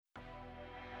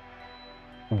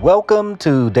Welcome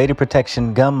to Data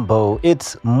Protection Gumbo.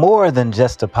 It's more than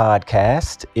just a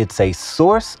podcast, it's a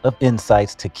source of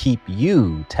insights to keep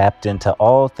you tapped into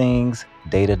all things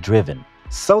data driven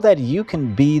so that you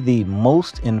can be the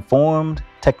most informed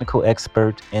technical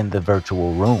expert in the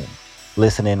virtual room.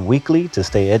 Listen in weekly to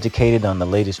stay educated on the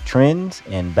latest trends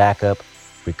in backup,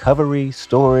 recovery,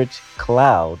 storage,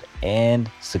 cloud, and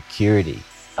security.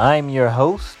 I'm your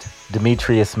host,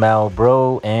 Demetrius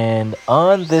Malbro, and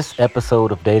on this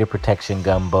episode of Data Protection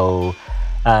Gumbo,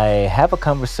 I have a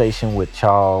conversation with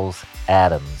Charles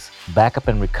Adams, Backup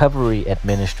and Recovery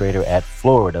Administrator at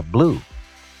Florida Blue.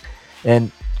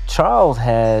 And Charles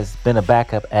has been a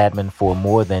backup admin for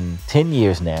more than 10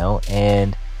 years now,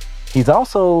 and he's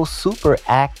also super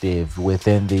active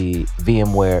within the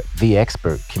VMware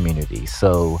vExpert community.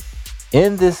 So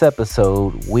in this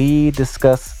episode, we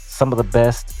discuss some of the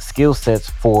best skill sets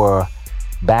for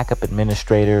backup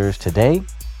administrators today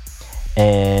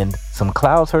and some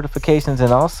cloud certifications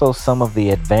and also some of the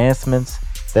advancements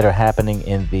that are happening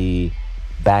in the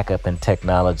backup and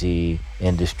technology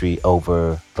industry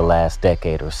over the last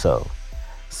decade or so.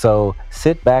 So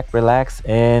sit back, relax,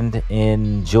 and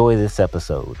enjoy this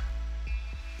episode.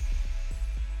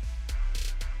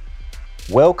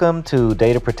 Welcome to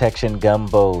Data Protection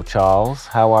Gumbo, Charles.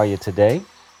 How are you today?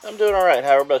 I'm doing all right.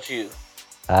 How about you?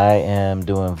 I am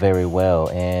doing very well,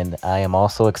 and I am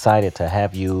also excited to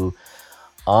have you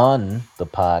on the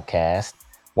podcast.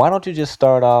 Why don't you just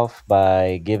start off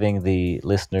by giving the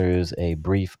listeners a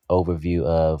brief overview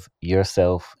of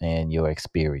yourself and your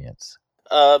experience?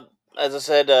 Uh, as I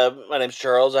said, my name's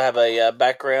Charles. I have a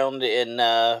background in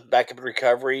backup and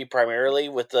recovery, primarily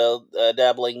with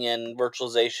dabbling in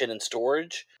virtualization and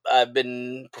storage. I've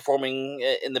been performing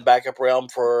in the backup realm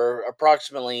for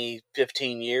approximately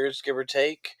 15 years, give or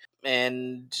take.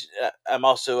 And I'm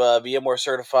also VMware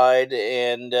certified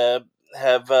and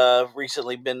have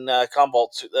recently been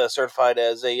Commvault certified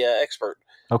as a expert.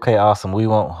 Okay, awesome. We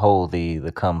won't hold the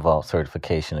Commvault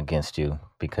certification against you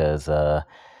because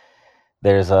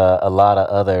there's a lot of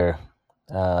other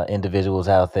individuals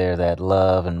out there that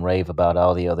love and rave about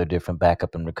all the other different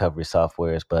backup and recovery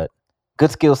softwares, but good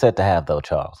skill set to have, though,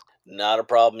 Charles. Not a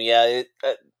problem. Yeah,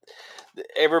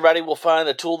 everybody will find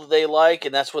a tool that they like,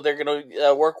 and that's what they're going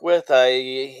to work with.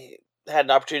 I had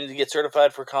an opportunity to get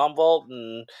certified for Commvault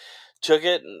and took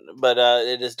it, but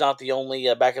it is not the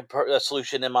only backup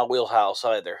solution in my wheelhouse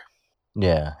either.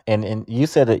 Yeah, and you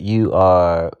said that you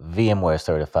are VMware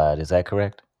certified. Is that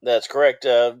correct? That's correct.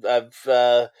 I've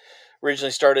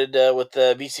originally started with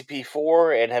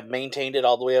VCP4 and have maintained it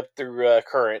all the way up through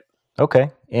current.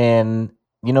 Okay, and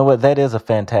you know what? That is a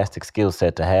fantastic skill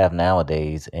set to have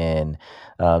nowadays, and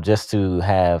just to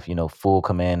have full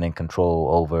command and control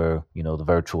over the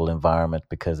virtual environment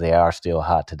because they are still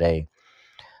hot today.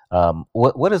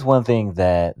 What is one thing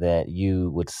that you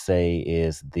would say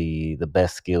is the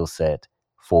best skill set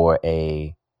for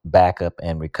a backup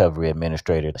and recovery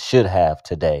administrator should have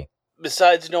today?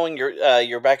 Besides knowing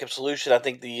your backup solution, I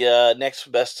think the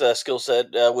next best skill set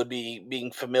would be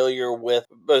being familiar with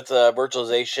both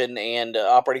virtualization and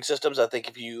operating systems. I think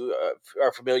if you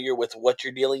are familiar with what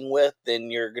you're dealing with,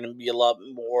 then you're going to be a lot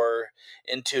more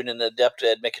in tune and adept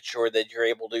at making sure that you're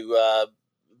able to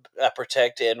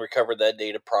protect and recover that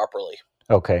data properly.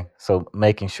 Okay, so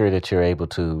making sure that you're able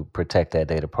to protect that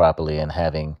data properly and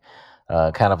having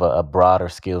kind of a broader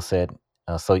skill set.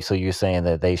 So you're saying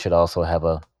that they should also have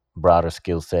a broader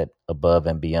skill set above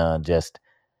and beyond just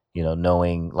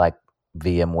knowing like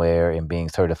VMware and being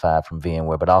certified from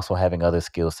VMware, but also having other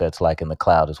skill sets like in the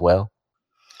cloud as well.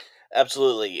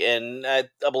 Absolutely, and I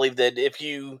believe that if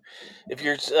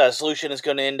your solution is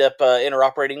going to end up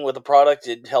interoperating with a product,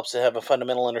 it helps to have a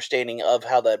fundamental understanding of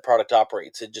how that product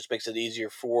operates. It just makes it easier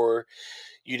for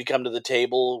you to come to the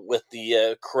table with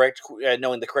the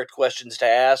knowing the correct questions to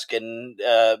ask, and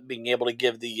being able to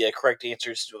give the correct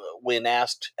answers when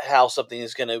asked how something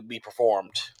is going to be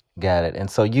performed. Got it. And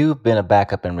so you've been a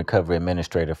backup and recovery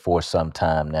administrator for some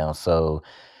time now. So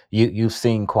you've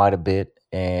seen quite a bit.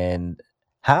 And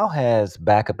how has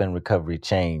backup and recovery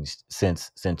changed since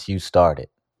you started?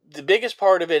 The biggest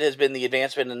part of it has been the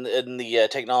advancement in the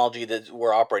technology that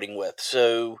we're operating with.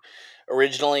 So,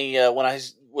 originally, when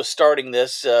was starting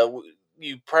this,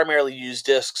 you primarily use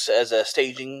disks as a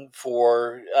staging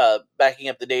for backing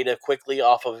up the data quickly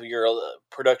off of your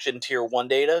production tier one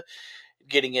data,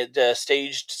 getting it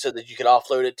staged so that you could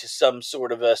offload it to some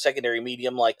sort of a secondary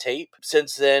medium like tape.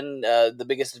 Since then, the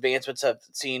biggest advancements I've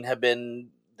seen have been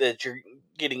that you're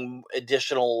getting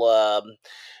additional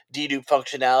dedupe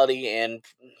functionality, and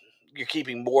you're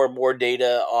keeping more and more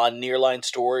data on nearline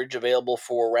storage available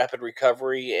for rapid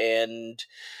recovery and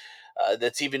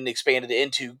That's even expanded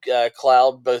into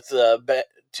cloud, both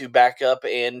to backup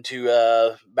and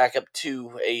to backup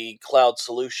to a cloud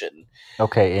solution.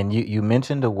 Okay, and you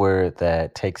mentioned a word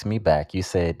that takes me back. You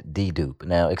said dedupe.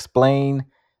 Now explain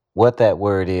what that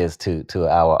word is to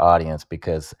our audience,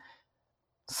 because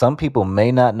some people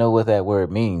may not know what that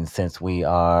word means, since we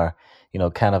are,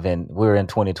 kind of we're in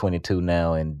 2022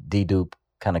 now, and dedupe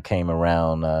kind of came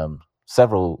around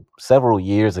several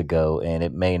years ago, and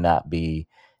it may not be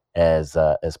as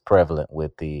prevalent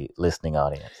with the listening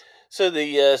audience. So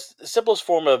the simplest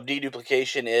form of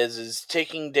deduplication is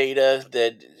taking data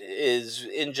that is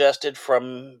ingested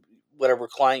from whatever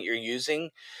client you're using,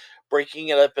 breaking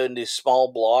it up into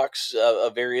small blocks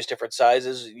of various different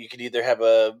sizes. You could either have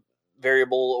a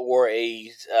variable or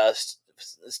a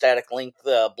static length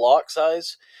block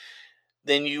size.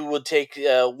 Then you would take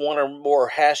one or more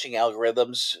hashing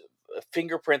algorithms,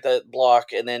 fingerprint that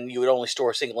block, and then you would only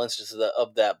store a single instance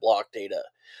of that block data.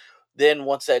 Then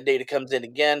once that data comes in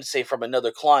again, say from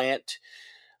another client,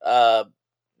 uh,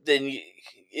 then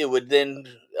it would then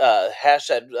hash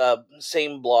that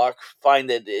same block, find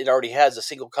that it already has a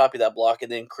single copy of that block,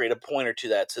 and then create a pointer to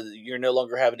that, so that you're no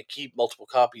longer having to keep multiple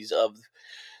copies of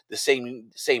the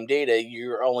same data.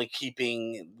 You're only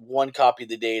keeping one copy of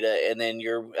the data, and then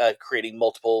you're creating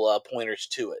multiple pointers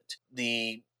to it.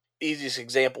 The easiest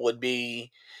example would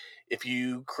be if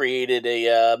you created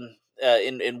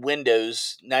in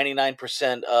Windows,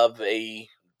 99% of a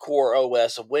core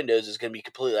OS of Windows is going to be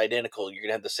completely identical. You're going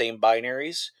to have the same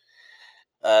binaries.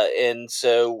 And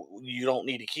so you don't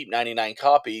need to keep 99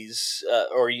 copies,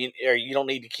 or you don't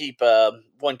need to keep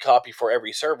one copy for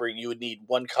every server. You would need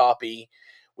one copy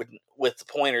with the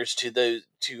pointers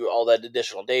to all that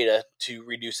additional data to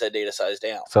reduce that data size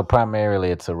down. So primarily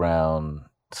it's around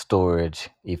storage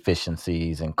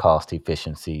efficiencies and cost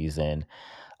efficiencies, and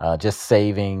just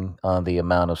saving on the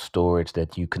amount of storage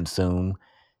that you consume.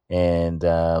 And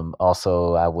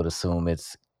also, I would assume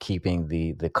it's keeping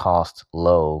the cost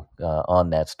low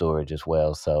on that storage as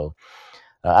well. So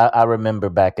I remember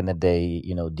back in the day,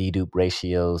 dedupe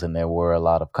ratios, and there were a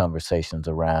lot of conversations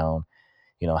around,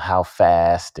 how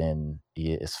fast, and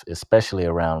especially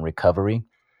around recovery,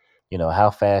 how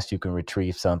fast you can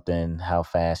retrieve something, how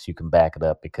fast you can back it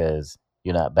up, because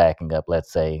you're not backing up,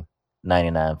 let's say,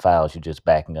 99 files, you're just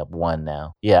backing up one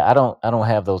now. Yeah, I don't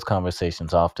have those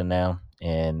conversations often now,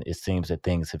 and it seems that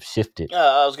things have shifted.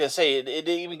 I was gonna say it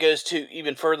even goes to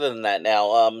even further than that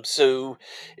now. So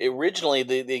originally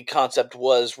the concept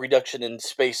was reduction in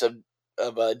space of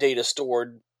data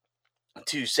stored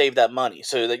to save that money,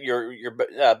 so that your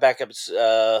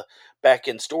backups back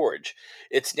in storage.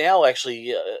 It's now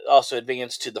actually also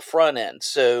advanced to the front end.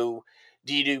 So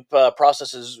dedupe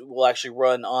processes will actually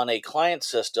run on a client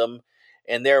system,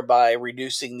 and thereby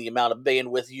reducing the amount of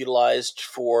bandwidth utilized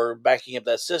for backing up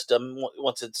that system.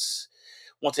 Once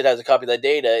it has a copy of that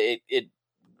data, it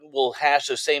will hash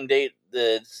those same date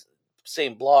the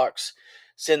same blocks,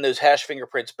 send those hash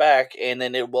fingerprints back, and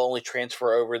then it will only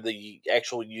transfer over the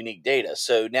actual unique data.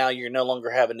 So now you're no longer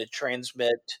having to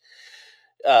transmit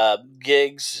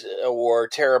gigs or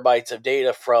terabytes of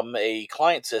data from a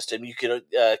client system. You could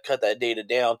cut that data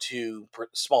down to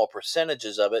small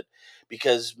percentages of it,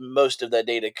 because most of that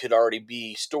data could already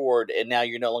be stored, and now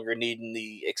you're no longer needing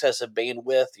the excessive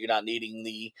bandwidth. You're not needing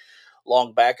the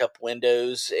long backup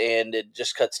windows, and it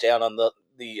just cuts down on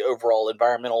the overall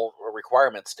environmental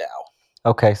requirements now.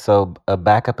 Okay, so a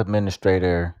backup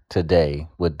administrator today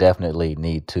would definitely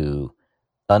need to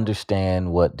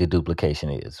understand what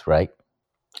deduplication is, right?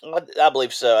 I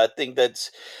believe so. I think that's,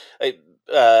 I,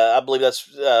 I believe that's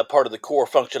part of the core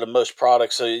function of most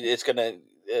products. So it's going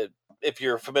to, if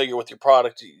you're familiar with your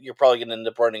product, you're probably going to end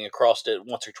up running across it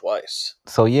once or twice.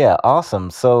 So yeah,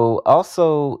 awesome. So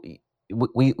also,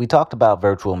 we talked about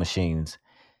virtual machines.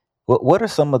 What are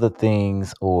some of the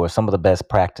things, or some of the best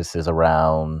practices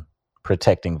around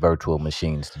protecting virtual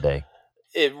machines today?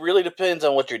 It really depends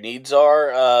on what your needs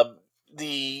are.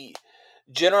 The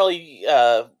generally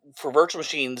For virtual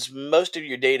machines, most of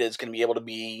your data is going to be able to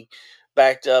be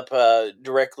backed up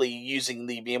directly using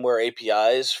the VMware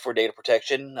APIs for data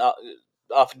protection,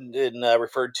 often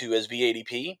referred to as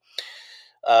VADP.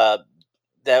 Uh,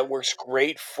 that works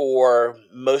great for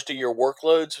most of your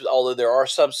workloads, although there are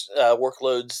some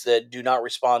workloads that do not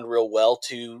respond real well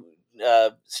to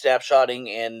snapshotting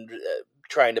and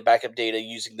trying to back up data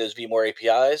using those VMware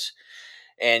APIs.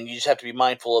 And you just have to be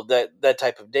mindful of that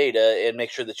type of data and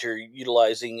make sure that you're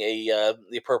utilizing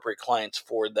the appropriate clients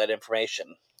for that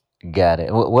information. Got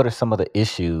it. What are some of the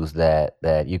issues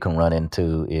that you can run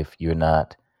into if you're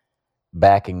not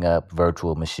backing up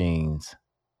virtual machines?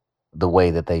 the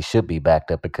way that they should be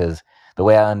backed up? Because the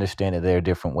way I understand it, there are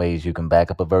different ways you can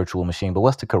back up a virtual machine, but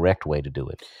what's the correct way to do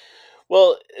it?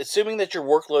 Well, assuming that your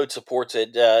workload supports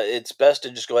it, it's best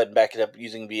to just go ahead and back it up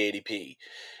using VADP.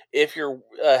 If you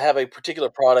have a particular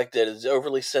product that is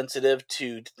overly sensitive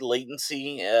to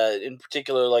latency, in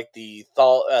particular, like the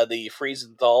freeze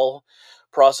and thaw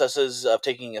processes of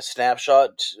taking a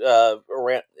snapshot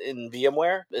in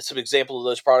VMware, some example of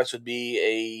those products would be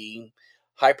a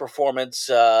high performance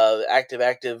active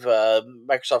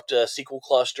Microsoft SQL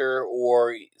cluster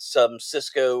or some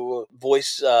Cisco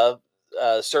voice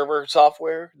server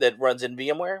software that runs in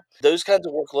VMware. Those kinds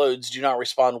of workloads do not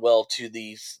respond well to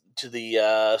the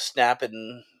snap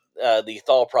and the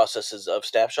thaw processes of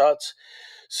snapshots.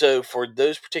 So for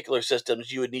those particular systems,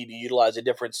 you would need to utilize a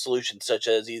different solution, such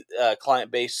as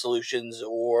client-based solutions,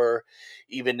 or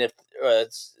even if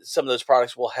some of those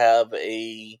products will have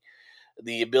the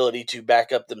ability to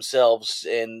back up themselves,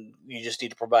 and you just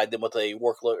need to provide them with a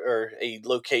workload or a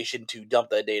location to dump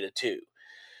that data to.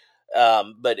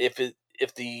 But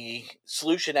if the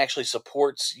solution actually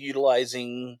supports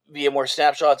utilizing VMware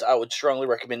snapshots, I would strongly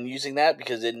recommend using that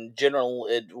because in general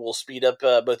it will speed up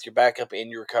both your backup and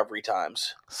your recovery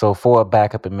times. So, for a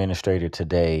backup administrator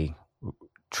today,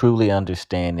 truly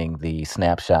understanding the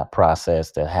snapshot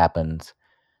process that happens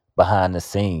behind the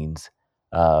scenes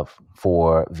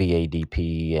for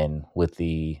VADP and with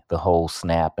the whole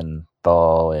snap and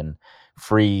thaw and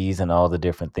freeze and all the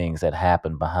different things that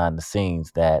happen behind the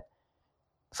scenes that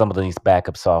some of these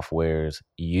backup softwares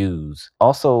use.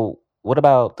 Also, what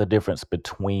about the difference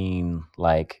between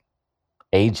like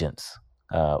agents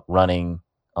running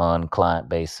on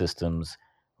client-based systems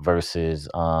versus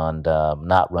on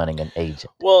not running an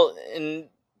agent? Well, and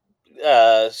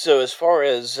so as far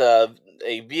as a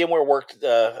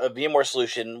VMware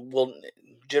solution will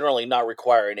generally not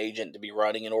require an agent to be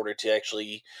running in order to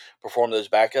actually perform those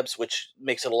backups, which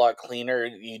makes it a lot cleaner.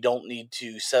 You don't need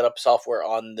to set up software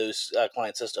on those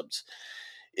client systems.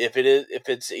 If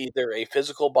it's either a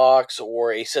physical box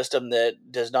or a system that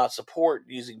does not support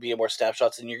using VMware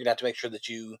snapshots, then you're gonna have to make sure that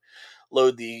you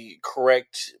load the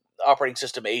correct operating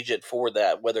system agent for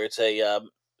that, whether it's a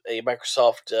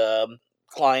Microsoft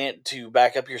client to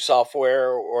back up your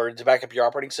software or to back up your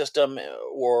operating system,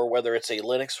 or whether it's a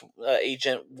Linux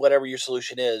agent, whatever your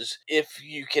solution is. If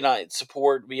you cannot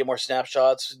support VMware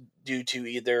snapshots due to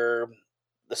either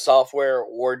the software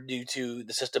or due to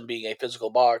the system being a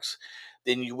physical box,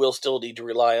 then you will still need to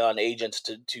rely on agents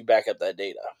to back up that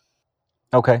data.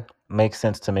 Okay, makes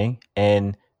sense to me.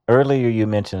 And earlier you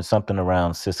mentioned something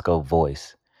around Cisco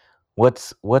Voice.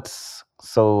 What's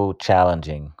so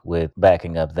challenging with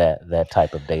backing up that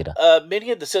type of data? Many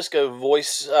of the Cisco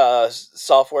voice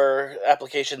software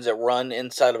applications that run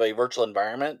inside of a virtual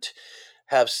environment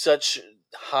have such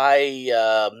high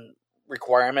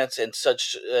requirements and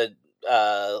such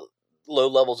low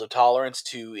levels of tolerance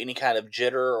to any kind of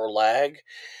jitter or lag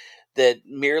that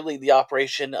merely the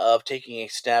operation of taking a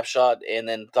snapshot and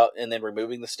then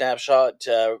removing the snapshot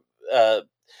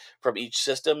from each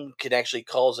system can actually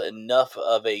cause enough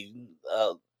of a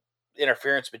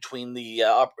interference between these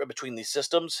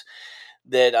systems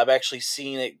that I've actually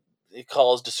seen it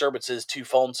cause disturbances to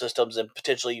phone systems and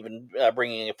potentially even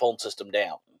bringing a phone system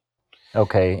down.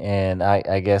 Okay, and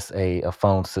I guess a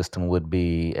phone system would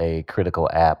be a critical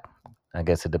app. I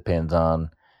guess it depends on,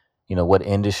 what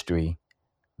industry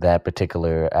that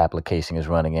particular application is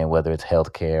running in, whether it's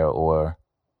healthcare or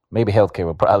maybe healthcare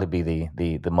would probably be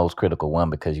the most critical one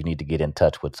because you need to get in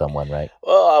touch with someone, right?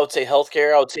 Well, I would say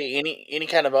healthcare. I would say any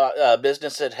kind of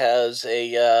business that has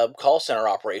a call center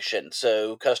operation.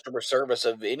 So customer service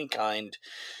of any kind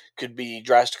could be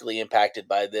drastically impacted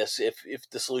by this if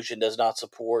the solution does not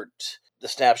support the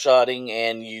snapshotting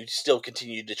and you still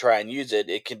continue to try and use it.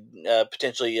 It can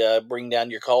potentially bring down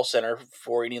your call center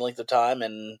for any length of time,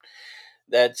 and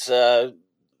that's going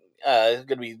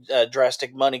to be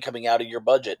drastic money coming out of your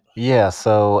budget. Yeah,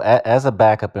 so as a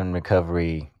backup and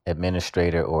recovery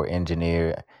administrator or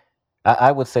engineer,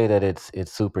 I would say that it's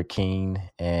super keen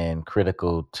and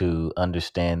critical to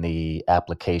understand the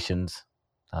applications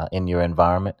in your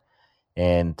environment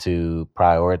and to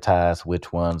prioritize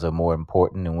which ones are more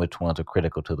important and which ones are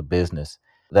critical to the business.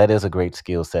 That is a great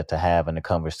skill set to have in a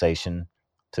conversation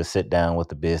to sit down with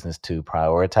the business to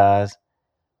prioritize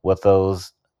what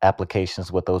those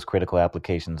what those critical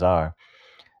applications are.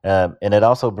 And it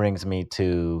also brings me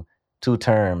to two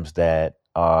terms that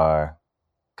are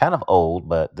kind of old,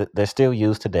 but they're still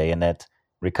used today, and that's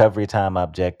recovery time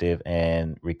objective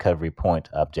and recovery point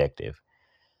objective.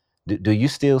 Do you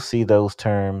still see those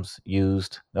terms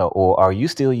used, or are you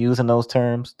still using those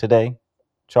terms today,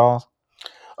 Charles?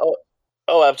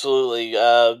 Oh, absolutely.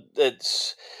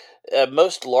 It's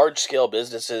Most large scale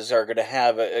businesses are going to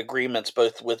have agreements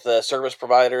both with service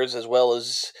providers as well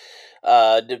as,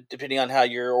 depending on how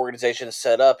your organization is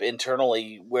set up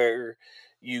internally, where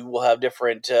you will have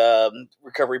different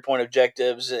recovery point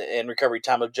objectives and recovery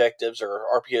time objectives, or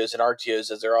RPOs and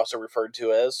RTOs, as they're also referred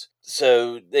to as.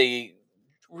 So they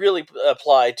really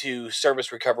apply to service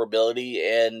recoverability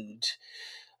and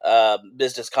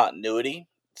business continuity.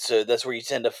 So that's where you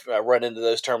tend to run into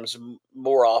those terms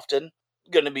more often.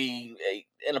 Going to be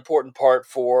an important part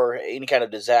for any kind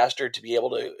of disaster to be able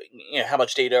to, how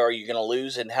much data are you going to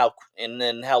lose, and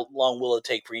then how long will it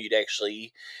take for you to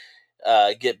actually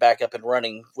get back up and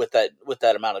running with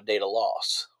that amount of data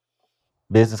loss.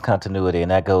 Business continuity,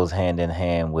 and that goes hand in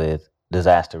hand with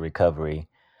disaster recovery.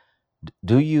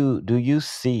 Do you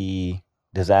see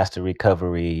disaster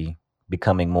recovery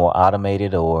becoming more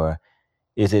automated, or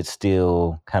is it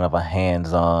still kind of a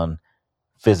hands-on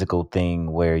physical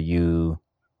thing where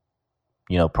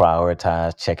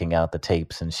prioritize checking out the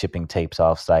tapes and shipping tapes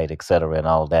off site, et cetera, and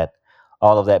all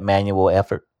of that manual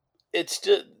effort? It's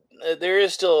still There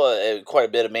is still quite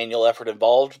a bit of manual effort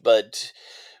involved, but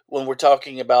when we're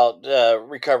talking about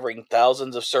recovering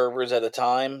thousands of servers at a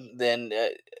time, then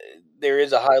there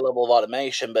is a high level of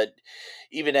automation. But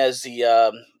even as the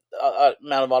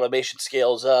amount of automation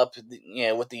scales up,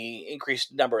 with the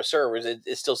increased number of servers,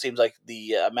 it still seems like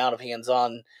the amount of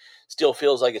hands-on still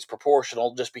feels like it's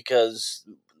proportional, just because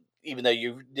even though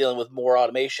you're dealing with more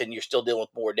automation, you're still dealing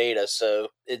with more data. So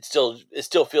it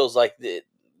still feels like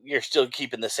you're still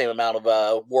keeping the same amount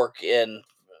of work in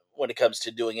when it comes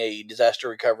to doing a disaster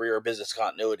recovery or business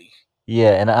continuity.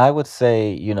 Yeah, and I would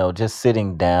say, just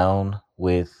sitting down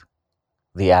with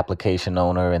the application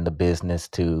owner and the business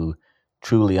to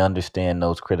truly understand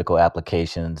those critical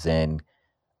applications and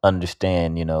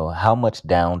understand, how much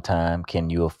downtime can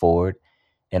you afford,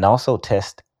 and also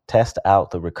test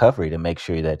out the recovery to make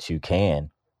sure that you can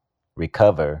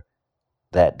recover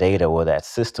that data or that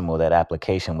system or that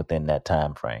application within that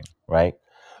time frame, right?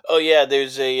 Oh yeah,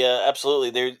 there's a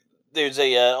absolutely there's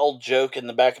a old joke in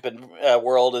the backup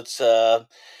world. It's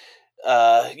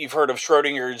you've heard of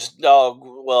Schrodinger's dog.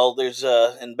 Well, there's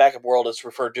in backup world it's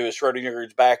referred to as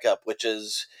Schrodinger's backup, which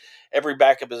is every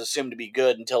backup is assumed to be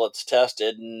good until it's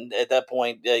tested, and at that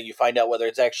point you find out whether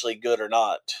it's actually good or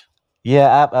not.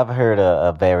 Yeah, I've heard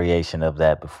a variation of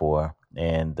that before,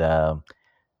 and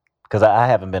because I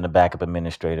haven't been a backup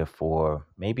administrator for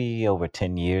maybe over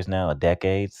 10 years now, a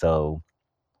decade, so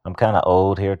I'm kind of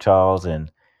old here, Charles, and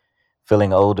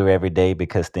feeling older every day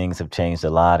because things have changed a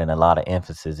lot, and a lot of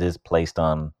emphasis is placed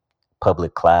on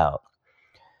public cloud.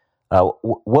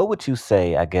 What would you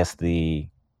say, I guess, the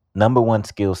number one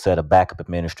skill set a backup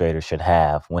administrator should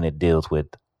have when it deals with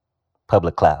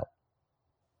public cloud?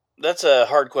 That's a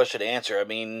hard question to answer. I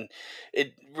mean,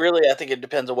 it really, I think it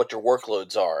depends on what your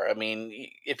workloads are. I mean,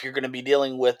 if you're going to be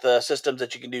dealing with systems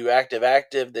that you can do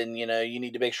active, then you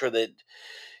need to make sure that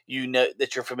you know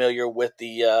that you're familiar with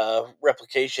the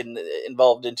replication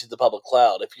involved into the public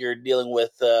cloud. If you're dealing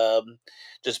with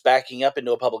just backing up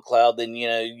into a public cloud, then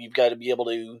you've got to be able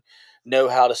to know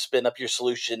how to spin up your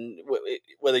solution,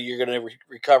 whether you're going to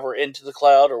recover into the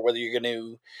cloud or whether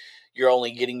you're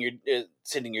only getting your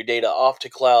sending your data off to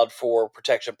cloud for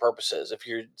protection purposes. If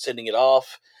you're sending it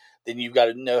off, then you've got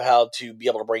to know how to be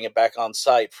able to bring it back on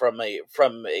site from a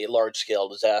large scale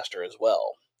disaster as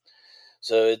well.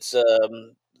 So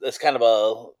that's kind of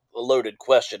a loaded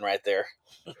question right there.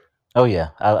 Oh yeah,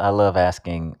 I love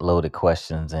asking loaded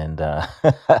questions, and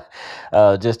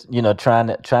just trying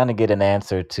to get an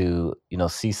answer to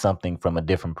see something from a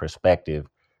different perspective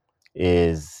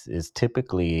is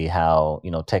typically how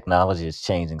technology is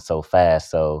changing so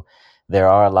fast. So there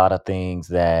are a lot of things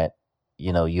that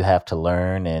you have to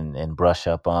learn and brush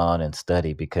up on and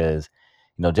study because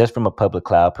just from a public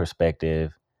cloud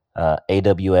perspective,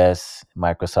 AWS,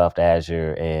 Microsoft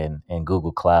Azure, and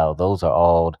Google Cloud, those are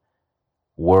all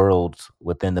worlds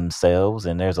within themselves,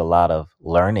 and there's a lot of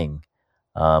learning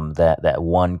that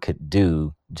one could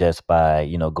do just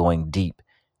by going deep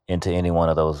into any one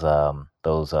of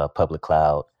those public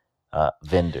cloud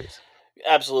vendors.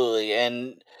 Absolutely.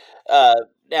 And uh,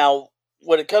 now,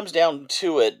 when it comes down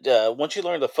to it, once you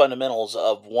learn the fundamentals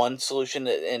of one solution,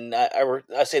 and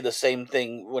I say the same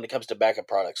thing when it comes to backup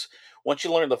products. Once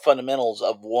you learn the fundamentals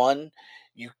of one,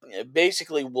 you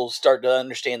basically will start to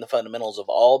understand the fundamentals of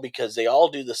all, because they all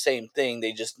do the same thing.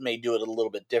 They just may do it a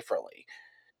little bit differently.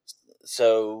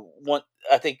 So,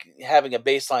 I think having a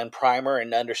baseline primer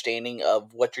and understanding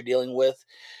of what you're dealing with,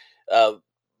 uh,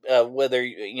 whether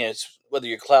whether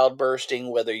you're cloud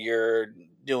bursting, whether you're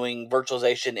doing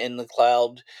virtualization in the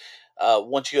cloud,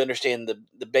 Once you understand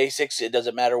the basics, it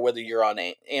doesn't matter whether you're on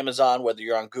Amazon, whether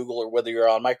you're on Google, or whether you're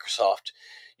on Microsoft.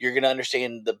 You're going to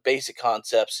understand the basic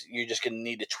concepts. You're just going to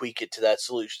need to tweak it to that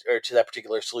solution or to that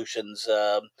particular solution's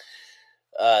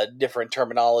different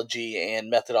terminology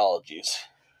and methodologies.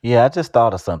 Yeah, I just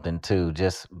thought of something too,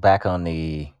 just back on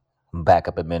the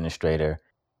backup administrator.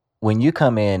 When you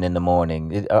come in the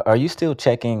morning, are you still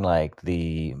checking like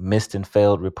the missed and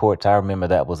failed reports? I remember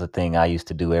that was a thing I used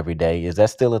to do every day. Is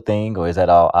that still a thing, or is that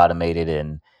all automated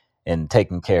and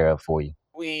taken care of for you?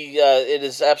 It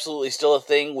is absolutely still a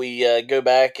thing. We go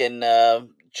back and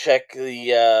check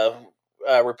the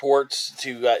reports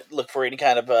to look for any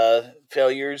kind of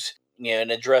failures,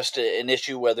 and address an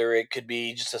issue, whether it could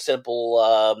be just a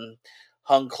simple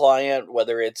hung client,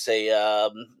 whether it's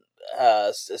a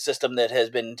system that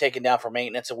has been taken down for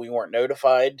maintenance and we weren't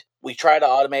notified. We try to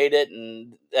automate it,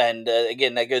 and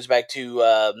again, that goes back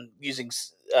to using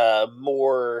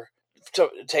more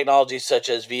technologies such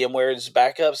as VMware's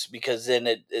backups, because then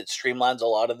it streamlines a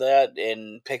lot of that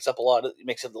and makes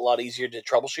it a lot easier to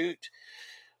troubleshoot.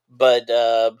 But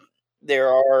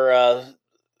there are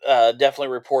definitely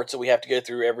reports that we have to go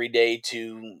through every day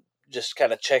to just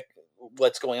kind of check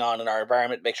what's going on in our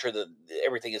environment, make sure that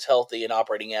everything is healthy and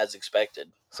operating as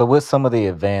expected. So, with some of the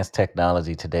advanced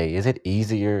technology today, is it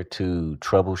easier to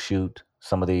troubleshoot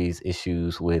some of these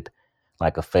issues with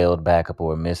like a failed backup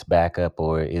or a missed backup,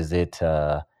 or is it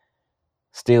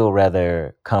still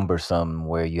rather cumbersome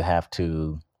where you have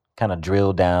to kind of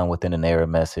drill down within an error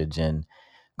message and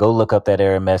go look up that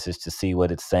error message to see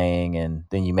what it's saying, and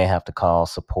then you may have to call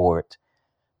support,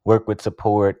 work with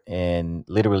support, and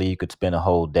literally you could spend a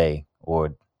whole day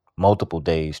or multiple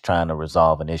days trying to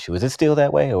resolve an issue. Is it still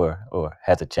that way, or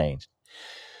has it changed?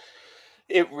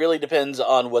 It really depends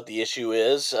on what the issue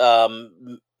is.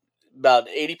 About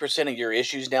 80% of your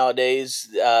issues nowadays,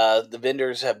 the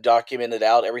vendors have documented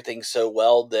out everything so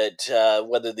well that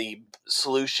whether the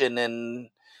solution and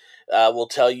will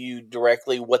tell you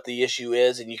directly what the issue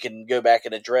is, and you can go back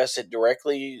and address it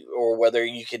directly, or whether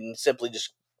you can simply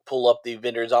just pull up the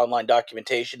vendor's online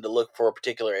documentation to look for a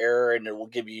particular error, and it will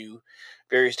give you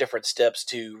various different steps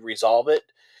to resolve it.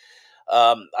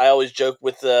 I always joke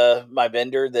with my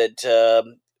vendor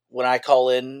that when I call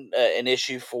in an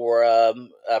issue for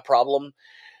a problem,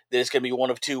 that it's going to be one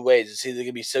of two ways. It's either going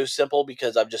to be so simple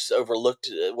because I've just overlooked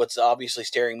what's obviously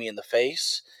staring me in the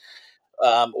face,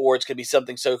 or it's going to be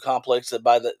something so complex that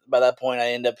by that point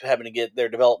I end up having to get their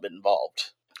development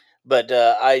involved. But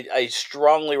I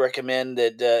strongly recommend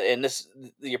that, and this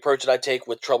the approach that I take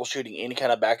with troubleshooting any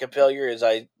kind of backup failure is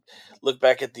I look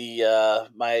back at the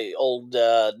my old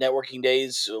networking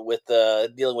days with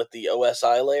dealing with the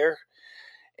OSI layer,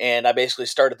 and I basically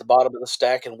start at the bottom of the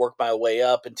stack and work my way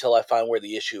up until I find where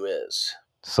the issue is.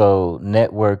 So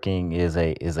networking is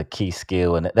a key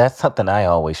skill, and that's something I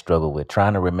always struggle with,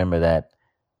 trying to remember that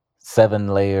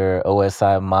 7-layer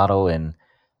OSI model, and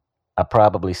I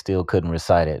probably still couldn't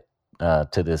recite it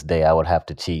to this day. I would have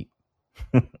to cheat.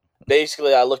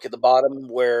 Basically, I look at the bottom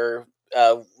where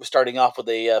starting off with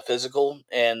a physical,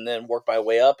 and then work my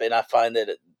way up, and I find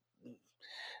that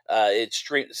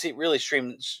really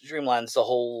streamlines the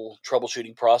whole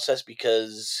troubleshooting process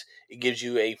because it gives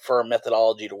you a firm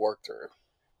methodology to work through.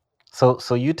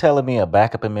 So you telling me a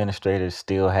backup administrator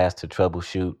still has to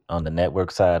troubleshoot on the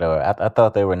network side, or I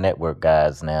thought they were network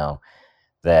guys now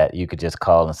that you could just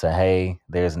call and say, "Hey,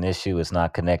 there's an issue. It's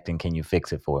not connecting. Can you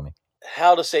fix it for me?"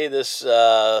 How to say this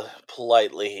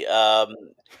politely?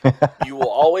 You will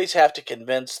always have to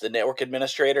convince the network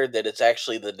administrator that it's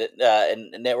actually a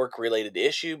network related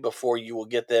issue before you will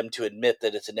get them to admit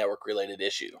that it's a network related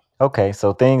issue. Okay,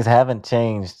 so things haven't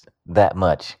changed that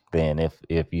much then.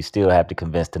 If you still have to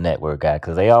convince the network guy,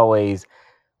 because they always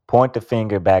point the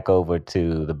finger back over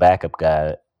to the backup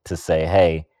guy to say,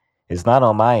 "Hey, it's not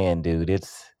on my end, dude.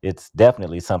 It's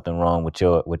definitely something wrong with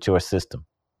your system."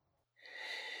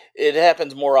 It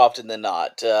happens more often than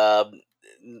not.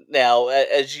 Now,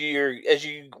 as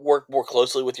you work more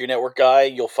closely with your network guy,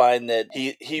 you'll find that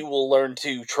he will learn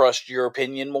to trust your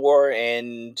opinion more,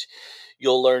 and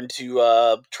you'll learn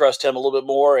to trust him a little bit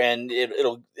more, and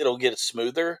it'll get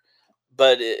smoother,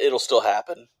 but it'll still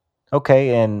happen.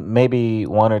 Okay, and maybe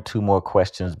one or two more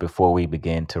questions before we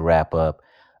begin to wrap up.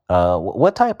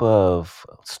 What type of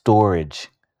storage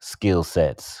skill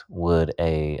sets would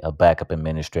a backup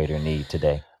administrator need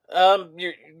today?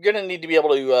 You're going to need to be able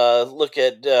to look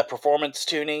at performance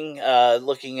tuning,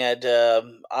 looking at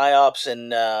IOPS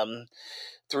and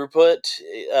throughput.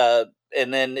 Uh,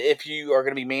 and then if you are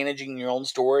going to be managing your own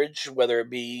storage, whether it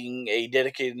being a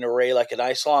dedicated array like an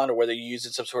Isilon, or whether you're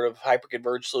using some sort of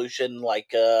hyperconverged solution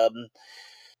like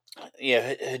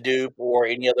Hadoop or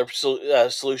any other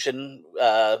solution.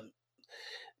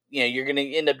 You're going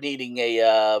to end up needing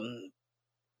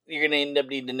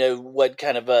to know what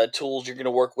kind of tools you're going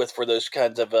to work with for those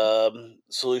kinds of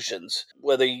solutions.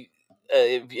 Whether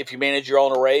if you manage your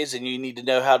own arrays, and you need to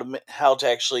know how to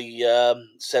actually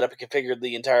set up and configure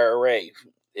the entire array.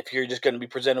 If you're just going to be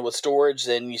presented with storage,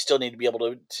 then you still need to be able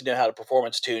to know how to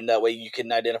performance tune. That way, you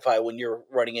can identify when you're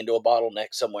running into a bottleneck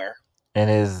somewhere. And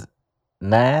is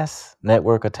NAS,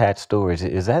 network attached storage,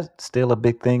 is that still a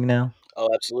big thing now? Oh,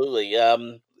 absolutely. A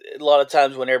lot of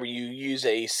times, whenever you use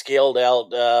a scaled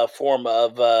out form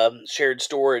of shared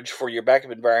storage for your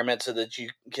backup environment, so that you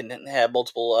can have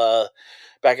multiple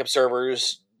backup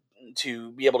servers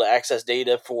to be able to access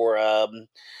data for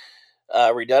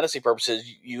redundancy purposes,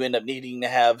 you end up needing to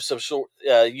have some sort.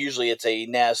 Usually, it's a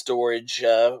NAS storage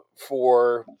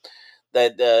for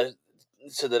that,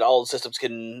 so that all the systems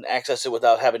can access it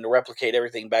without having to replicate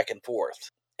everything back and forth.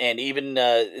 And even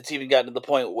it's even gotten to the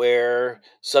point where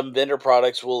some vendor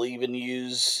products will even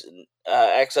use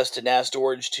access to NAS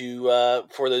storage to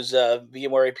for those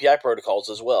VMware API protocols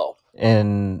as well.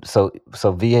 And so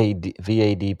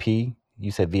VADP,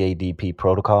 you said VADP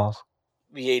protocols?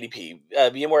 VADP,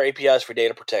 VMware APIs for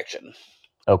data protection.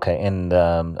 Okay, and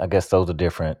I guess those are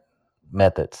different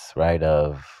methods, right,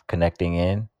 of connecting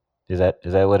in. Is that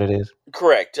what it is?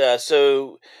 Correct.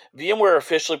 So VMware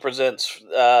officially presents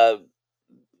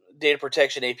data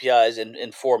protection APIs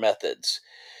in four methods.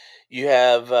 You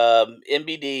have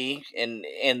NBD and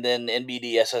then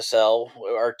NBD SSL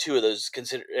are two of those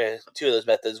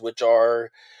methods, which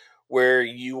are where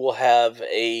you will have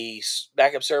a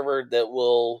backup server that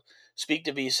will speak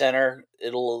to vCenter.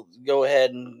 It'll go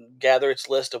ahead and gather its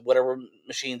list of whatever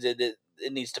machines it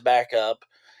needs to back up.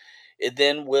 It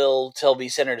then will tell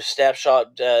vCenter to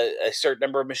snapshot a certain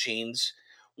number of machines.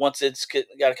 Once it's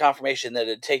got a confirmation that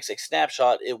it takes a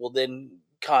snapshot, it will then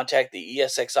contact the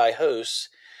ESXi hosts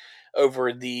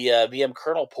over the VM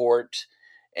kernel port,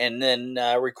 and then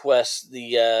request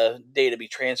the data be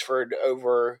transferred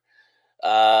over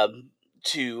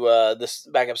to this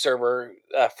backup server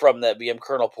from that VM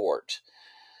kernel port.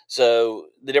 So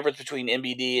the difference between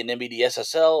NBD and NBD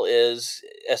SSL is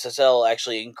SSL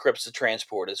actually encrypts the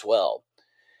transport as well.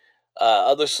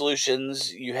 Other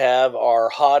solutions you have are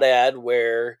HotAD,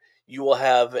 where you will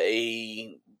have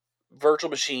a virtual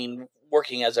machine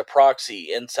working as a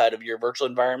proxy inside of your virtual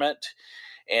environment.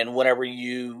 And whenever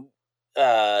you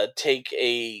when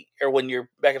your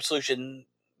backup solution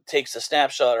takes a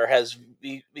snapshot or has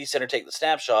vCenter take the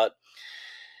snapshot,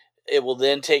 it will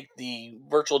then take the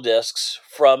virtual disks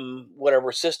from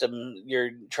whatever system you're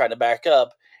trying to back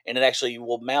up, and it actually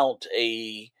will mount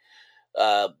a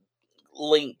uh,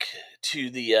 link to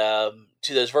the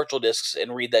to those virtual disks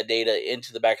and read that data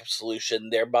into the backup solution,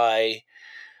 thereby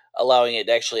allowing it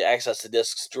to actually access the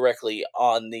disks directly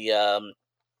on the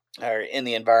or in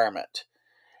the environment.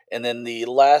 And then the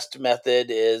last method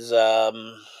is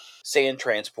SAN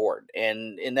transport.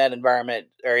 And in that environment,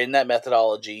 or in that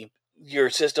methodology, your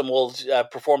system will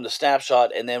perform the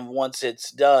snapshot, and then once it's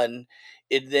done,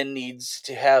 it then needs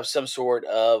to have some sort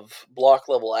of block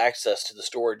level access to the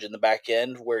storage in the back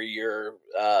end where your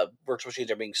virtual machines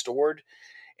are being stored.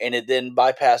 And it then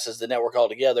bypasses the network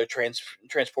altogether,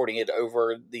 transporting it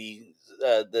over the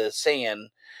SAN,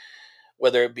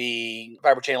 whether it be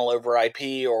fiber channel over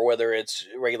IP or whether it's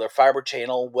regular fiber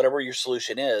channel, whatever your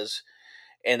solution is,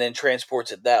 and then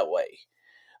transports it that way.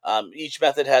 Each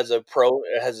method has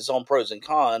its own pros and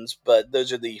cons, but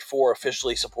those are the four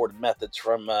officially supported methods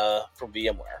from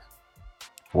VMware.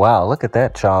 Wow, look at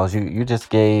that, Charles. You just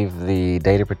gave the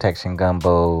Data Protection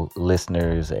Gumbo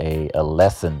listeners a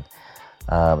lesson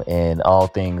in all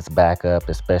things backup,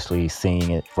 especially seeing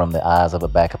it from the eyes of a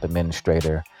backup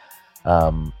administrator.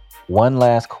 One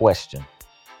last question.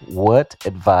 What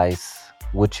advice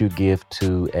would you give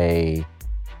to a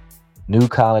new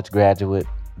college graduate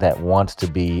that wants to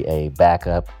be a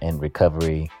backup and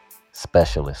recovery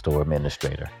specialist or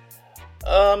administrator?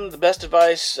 The best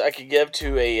advice I could give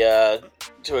to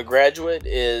a graduate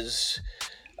is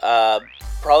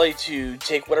probably to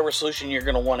take whatever solution you're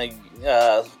going to want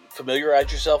to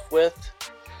familiarize yourself with,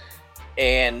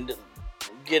 and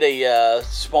get a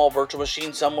small virtual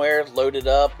machine somewhere, load it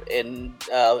up, and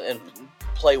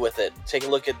play with it. Take a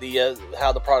look at the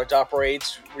how the product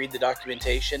operates, read the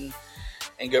documentation,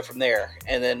 and go from there.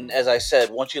 And then, as I said,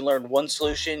 once you learn one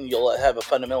solution, you'll have a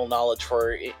fundamental knowledge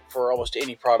for almost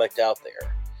any product out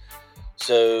there.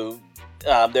 So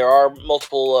there are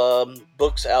multiple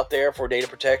books out there for data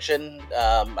protection.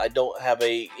 I don't have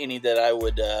any that I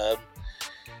would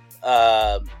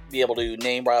be able to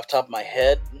name right off the top of my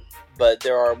head, but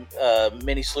there are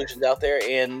many solutions out there,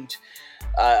 and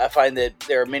I find that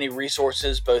there are many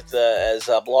resources, both as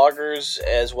bloggers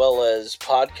as well as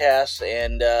podcasts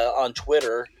and on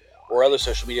Twitter or other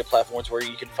social media platforms where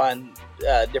you can find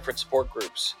different support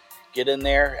groups. Get in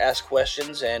there, ask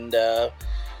questions, and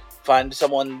find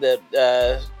someone that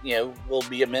will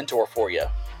be a mentor for you.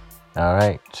 All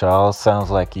right, Charles, sounds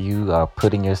like you are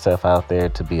putting yourself out there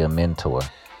to be a mentor.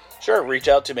 Sure, reach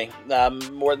out to me. I'm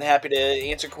more than happy to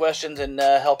answer questions and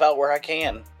help out where I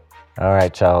can. All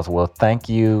right, Charles. Well, thank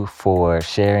you for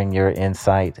sharing your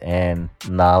insight and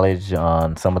knowledge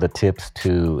on some of the tips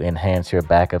to enhance your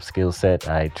backup skill set.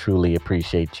 I truly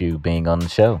appreciate you being on the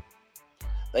show.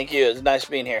 Thank you. It's nice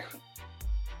being here.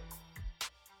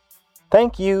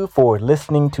 Thank you for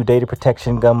listening to Data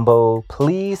Protection Gumbo.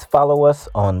 Please follow us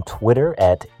on Twitter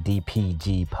at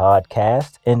DPG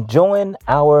Podcast and join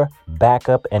our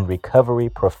Backup and Recovery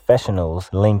Professionals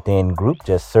LinkedIn group.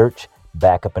 Just search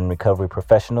Backup and Recovery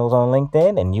Professionals on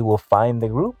LinkedIn and you will find the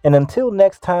group. And until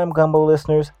next time, Gumbo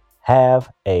listeners,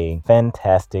 have a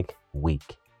fantastic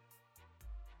week.